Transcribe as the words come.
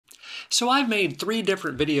So I've made 3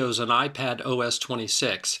 different videos on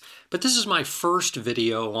iPadOS26, but this is my first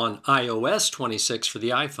video on iOS 26 for the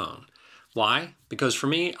iPhone. Why? Because for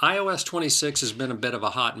me, iOS 26 has been a bit of a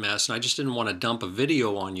hot mess and I just didn't want to dump a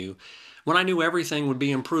video on you when I knew everything would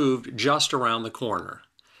be improved just around the corner.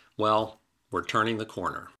 Well, we're turning the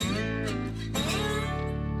corner.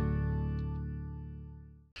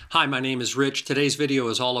 Hi, my name is Rich. Today's video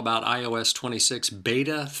is all about iOS 26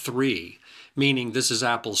 Beta 3, meaning this is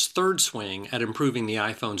Apple's third swing at improving the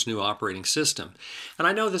iPhone's new operating system. And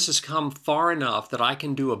I know this has come far enough that I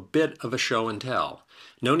can do a bit of a show and tell.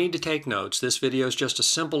 No need to take notes. This video is just a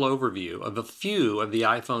simple overview of a few of the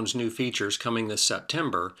iPhone's new features coming this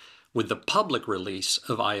September with the public release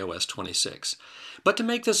of iOS 26. But to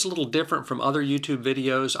make this a little different from other YouTube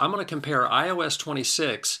videos, I'm going to compare iOS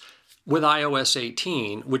 26 with iOS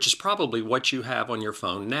 18, which is probably what you have on your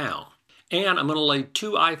phone now. And I'm going to lay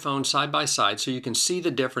 2 iPhones side by side so you can see the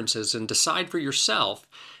differences and decide for yourself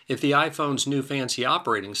if the iPhone's new fancy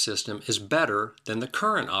operating system is better than the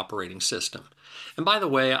current operating system. And by the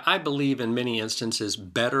way, I believe in many instances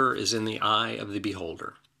better is in the eye of the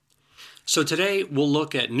beholder. So today we'll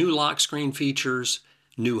look at new lock screen features,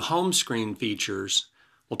 new home screen features.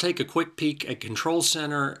 We'll take a quick peek at Control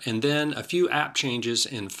Center and then a few app changes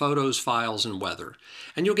in Photos, Files, and Weather.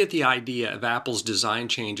 And you'll get the idea of Apple's design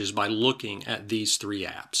changes by looking at these 3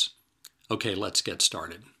 apps. Okay, let's get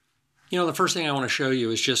started. You know, the first thing I want to show you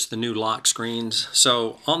is just the new lock screens.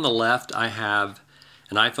 So on the left, I have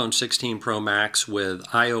an iPhone 16 Pro Max with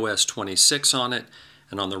iOS 26 on it.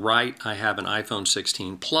 And on the right, I have an iPhone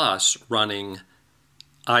 16 Plus running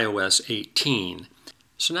iOS 18.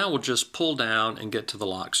 So now we'll just pull down and get to the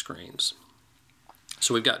lock screens.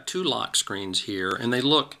 So we've got 2 lock screens here, and they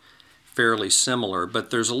look fairly similar,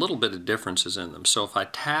 but there's a little bit of differences in them. So if I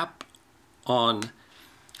tap on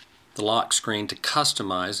the lock screen to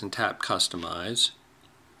customize and tap customize,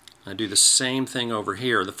 I do the same thing over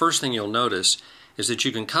here. The first thing you'll notice is that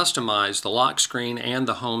you can customize the lock screen and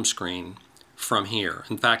the home screen from here.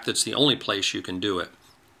 In fact, that's the only place you can do it.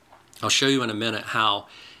 I'll show you in a minute how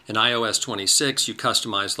in iOS 26 you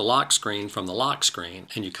customize the lock screen from the lock screen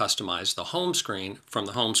and you customize the home screen from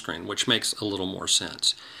the home screen, which makes a little more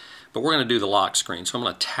sense. But we're going to do the lock screen, so I'm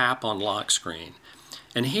going to tap on lock screen.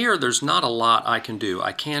 And here there's not a lot I can do.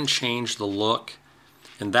 I can change the look,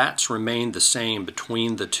 and that's remained the same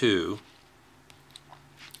between the 2.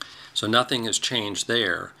 So nothing has changed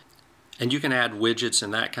there. And you can add widgets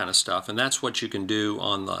and that kind of stuff, and that's what you can do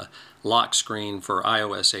on the lock screen for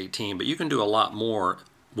iOS 18, but you can do a lot more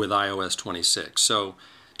with iOS 26. So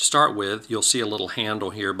to start with, you'll see a little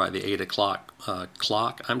handle here by the 8 o'clock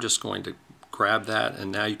clock. I'm just going to grab that,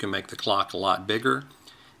 and now you can make the clock a lot bigger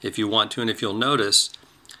if you want to. And if you'll notice,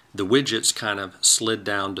 the widgets kind of slid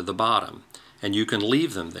down to the bottom, and you can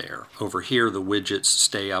leave them there. Over here, the widgets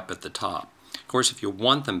stay up at the top. Of course, if you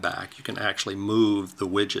want them back, you can actually move the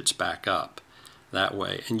widgets back up that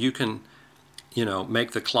way. And you can, you know,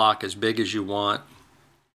 make the clock as big as you want,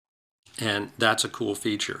 and that's a cool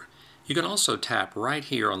feature. You can also tap right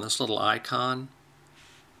here on this little icon,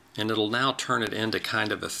 and it'll now turn it into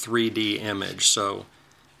kind of a 3D image. So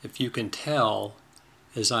if you can tell,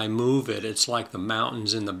 as I move it, it's like the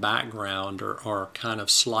mountains in the background are kind of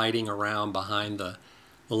sliding around behind the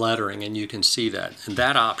lettering, and you can see that. And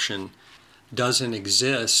that option doesn't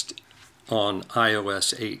exist on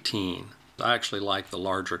iOS 18. I actually like the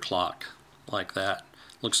larger clock like that.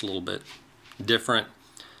 Looks a little bit different.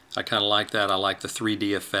 I kind of like that. I like the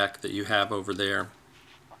 3D effect that you have over there.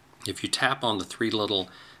 If you tap on the 3 little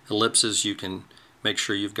ellipses, you can make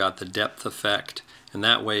sure you've got the depth effect, and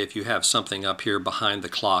that way if you have something up here behind the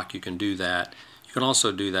clock, you can do that. You can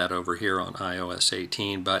also do that over here on iOS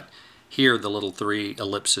 18, but here the little 3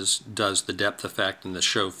 ellipses does the depth effect and the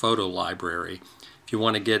show photo library. If you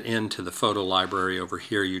want to get into the photo library over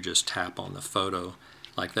here, you just tap on the photo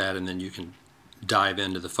like that, and then you can dive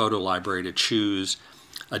into the photo library to choose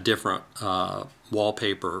a different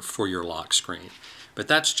wallpaper for your lock screen. But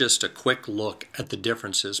that's just a quick look at the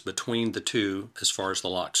differences between the 2 as far as the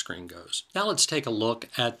lock screen goes. Now let's take a look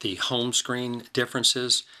at the home screen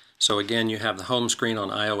differences. So again, you have the home screen on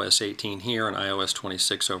iOS 18 here and iOS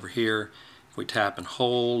 26 over here. If we tap and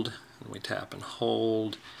hold, and we tap and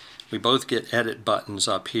hold, we both get edit buttons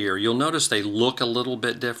up here. You'll notice they look a little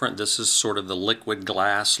bit different. This is sort of the liquid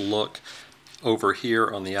glass look over here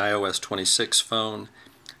on the iOS 26 phone.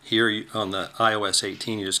 Here on the iOS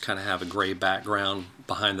 18, you just kind of have a gray background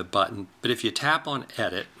behind the button. But if you tap on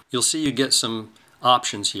Edit, you'll see you get some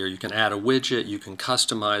options here. You can add a widget, you can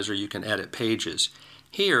customize, or you can edit pages.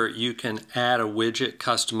 Here you can add a widget,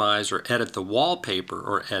 customize, or edit the wallpaper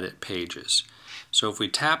or edit pages. So if we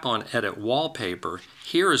tap on Edit Wallpaper,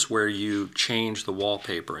 here is where you change the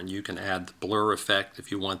wallpaper, and you can add the blur effect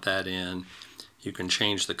if you want that in. You can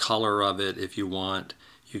change the color of it if you want.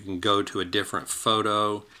 You can go to a different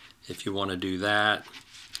photo if you want to do that,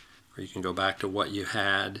 or you can go back to what you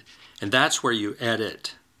had. And that's where you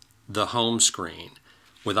edit the home screen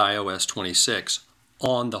with iOS 26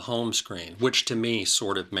 on the home screen, which to me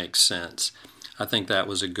sort of makes sense. I think that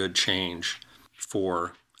was a good change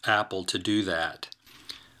for Apple to do that.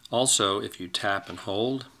 Also, if you tap and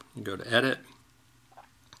hold, you go to Edit,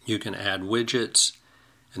 you can add widgets,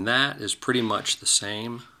 and that is pretty much the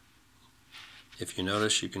same. If you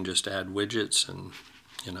notice, you can just add widgets and,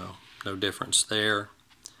 no difference there.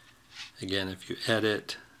 Again, if you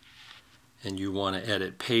edit and you want to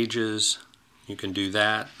edit pages, you can do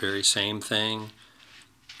that, very same thing.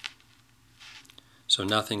 So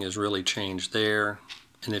nothing has really changed there.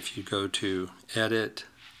 And if you go to Edit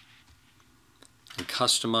and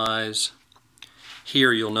Customize,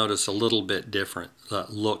 here you'll notice a little bit different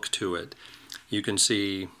look to it. You can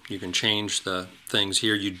see, you can change the things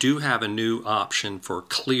here. You do have a new option for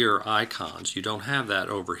clear icons. You don't have that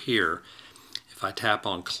over here. If I tap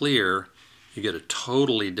on clear, you get a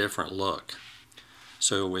totally different look.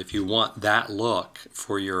 So if you want that look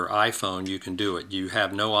for your iPhone, you can do it. You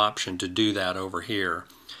have no option to do that over here.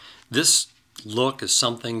 This look is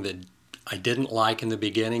something that I didn't like in the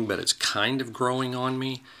beginning, but it's kind of growing on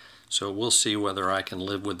me. So we'll see whether I can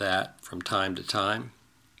live with that from time to time.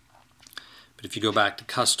 But if you go back to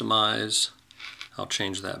Customize, I'll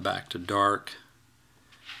change that back to dark.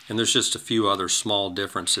 And there's just a few other small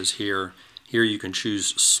differences here. Here you can choose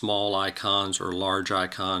small icons or large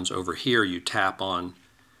icons. Over here you tap on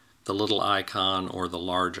the little icon or the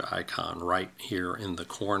large icon right here in the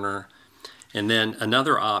corner. And then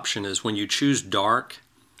another option is when you choose dark,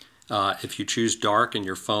 if you choose dark and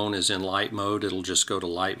your phone is in light mode, it'll just go to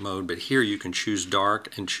light mode. But here you can choose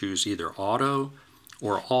dark and choose either auto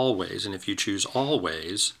or always. And if you choose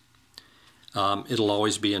always, it'll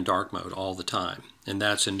always be in dark mode all the time. And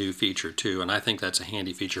that's a new feature too, and I think that's a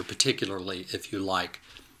handy feature, particularly if you like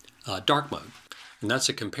dark mode. And that's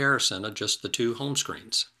a comparison of just the two home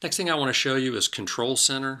screens. Next thing I want to show you is Control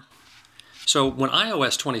Center. So when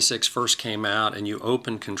iOS 26 first came out and you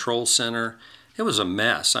opened Control Center, it was a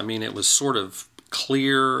mess. I mean, it was sort of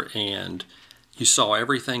clear and you saw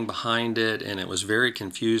everything behind it and it was very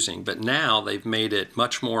confusing. But now they've made it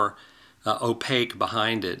much more opaque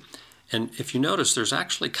behind it. And if you notice, there's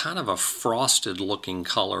actually kind of a frosted looking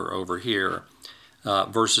color over here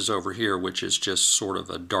versus over here, which is just sort of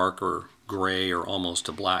a darker gray or almost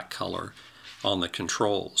a black color on the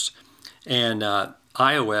controls. And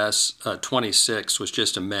iOS 26 was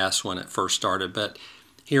just a mess when it first started, but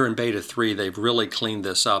here in Beta 3 they've really cleaned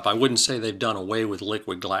this up. I wouldn't say they've done away with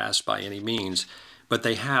liquid glass by any means, but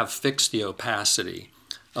they have fixed the opacity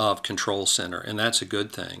of Control Center, and that's a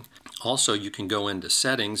good thing. Also, you can go into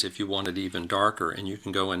settings if you want it even darker, and you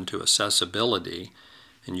can go into accessibility,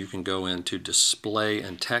 and you can go into display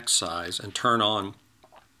and text size and turn on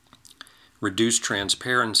reduce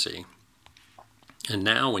transparency. And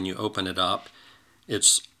now when you open it up,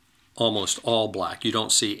 it's almost all black. You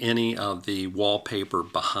don't see any of the wallpaper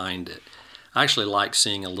behind it. I actually like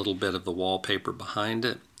seeing a little bit of the wallpaper behind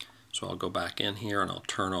it. So I'll go back in here and I'll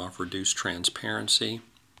turn off reduce transparency.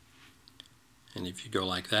 And if you go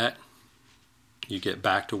like that, you get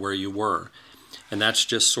back to where you were. And that's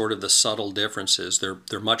just sort of the subtle differences.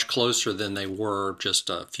 They're much closer than they were just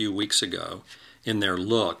a few weeks ago in their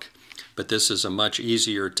look, but this is a much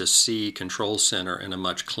easier to see Control Center and a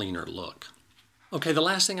much cleaner look. Okay, the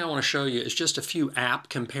last thing I want to show you is just a few app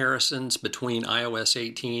comparisons between iOS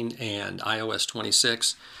 18 and iOS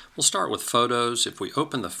 26. We'll start with Photos. If we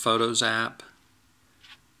open the Photos app,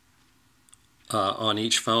 on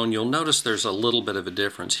each phone, you'll notice there's a little bit of a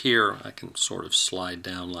difference here. I can sort of slide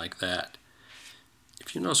down like that.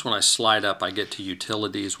 If you notice when I slide up, I get to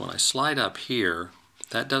Utilities. When I slide up here,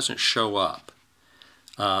 that doesn't show up.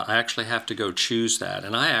 I actually have to go choose that,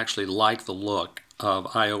 and I actually like the look of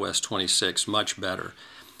iOS 26 much better.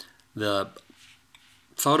 The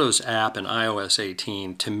Photos app in iOS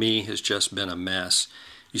 18 to me has just been a mess.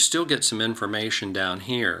 You still get some information down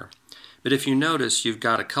here, but if you notice, you've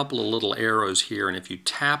got a couple of little arrows here, and if you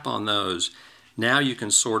tap on those, now you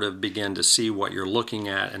can sort of begin to see what you're looking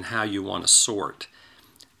at and how you want to sort.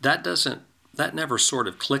 That never sort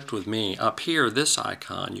of clicked with me. Up here, this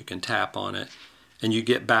icon, you can tap on it and you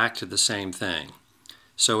get back to the same thing.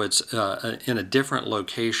 So it's in a different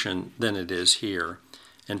location than it is here.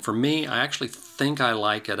 And for me, I actually think I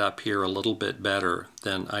like it up here a little bit better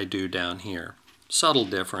than I do down here. Subtle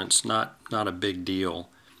difference, not a big deal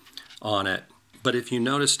on it. But if you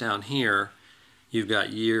notice down here, you've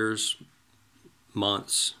got years,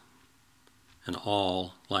 months, and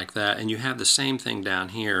all like that. And you have the same thing down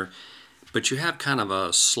here, but you have kind of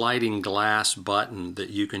a sliding glass button that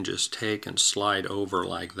you can just take and slide over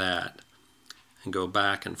like that and go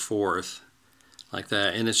back and forth like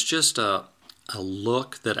that. And it's just a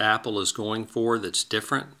look that Apple is going for that's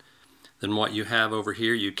different than what you have over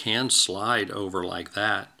here. You can slide over like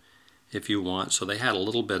that if you want. So they had a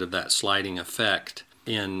little bit of that sliding effect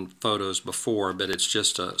in Photos before, but it's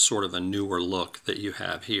just a sort of a newer look that you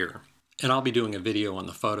have here. And I'll be doing a video on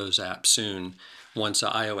the Photos app soon once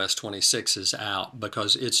iOS 26 is out,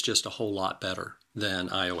 because it's just a whole lot better than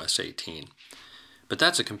iOS 18. But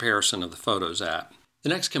that's a comparison of the Photos app. The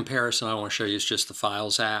next comparison I want to show you is just the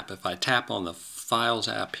Files app. If I tap on the Files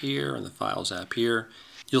app here and the Files app here,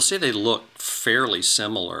 you'll see they look fairly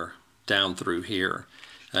similar down through here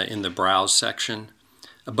in the Browse section.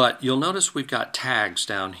 But you'll notice we've got tags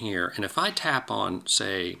down here. And if I tap on,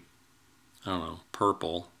 say, I don't know,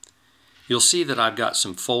 purple, you'll see that I've got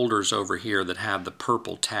some folders over here that have the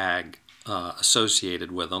purple tag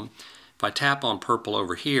associated with them. If I tap on purple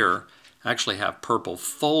over here, I actually have purple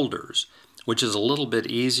folders, which is a little bit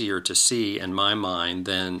easier to see in my mind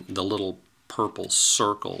than the little purple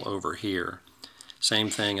circle over here. Same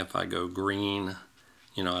thing if I go green,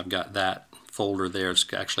 you know, I've got that folder there. It's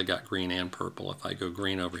actually got green and purple. If I go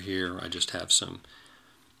green over here, I just have some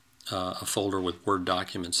a folder with Word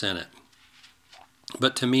documents in it.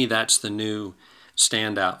 But to me, that's the new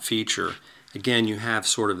standout feature. Again, you have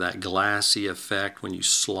sort of that glassy effect when you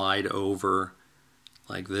slide over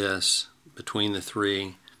like this between the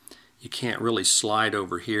three. You can't really slide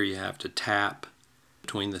over here. You have to tap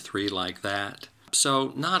between the three like that.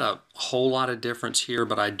 So not a whole lot of difference here,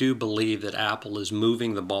 but I do believe that Apple is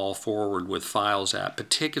moving the ball forward with Files app,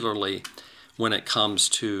 particularly when it comes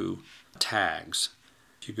to tags.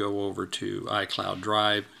 If you go over to iCloud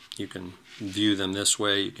Drive, you can view them this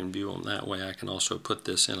way, you can view them that way. I can also put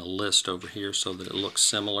this in a list over here so that it looks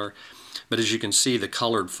similar. But as you can see, the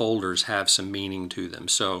colored folders have some meaning to them.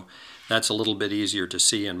 So that's a little bit easier to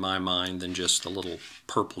see in my mind than just the little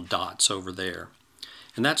purple dots over there.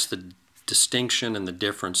 And that's the distinction and the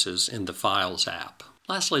differences in the Files app.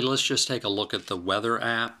 Lastly, let's just take a look at the Weather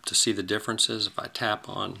app to see the differences. If I tap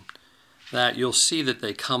on that, you'll see that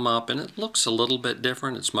they come up and it looks a little bit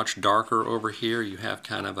different. It's much darker over here. You have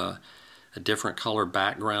kind of a different color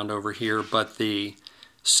background over here, but the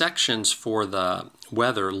sections for the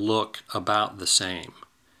weather look about the same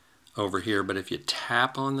over here. But if you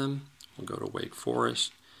tap on them, we'll go to Wake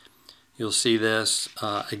Forest, you'll see this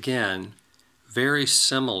again, very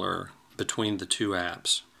similar between the two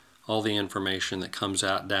apps. All the information that comes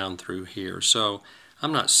out down through here. So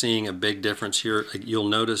I'm not seeing a big difference here. You'll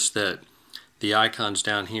notice that the icons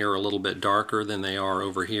down here are a little bit darker than they are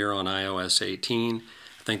over here on iOS 18.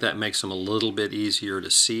 I think that makes them a little bit easier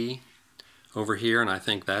to see over here, and I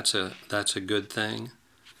think that's a good thing.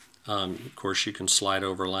 Of course, you can slide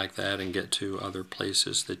over like that and get to other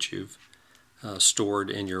places that you've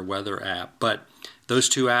stored in your Weather app. But those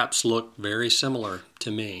two apps look very similar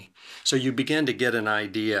to me. So you begin to get an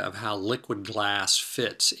idea of how Liquid Glass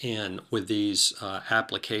fits in with these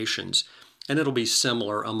applications. And it'll be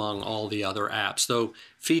similar among all the other apps, though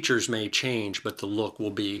features may change, but the look will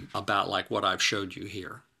be about like what I've showed you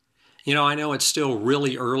here. You know, I know it's still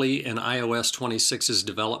really early in iOS 26's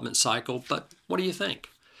development cycle, but what do you think?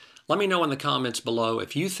 Let me know in the comments below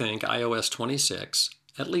if you think iOS 26,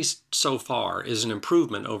 at least so far, is an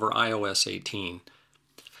improvement over iOS 18.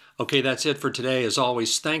 Okay, that's it for today. As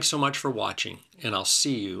always, thanks so much for watching, and I'll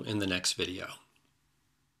see you in the next video.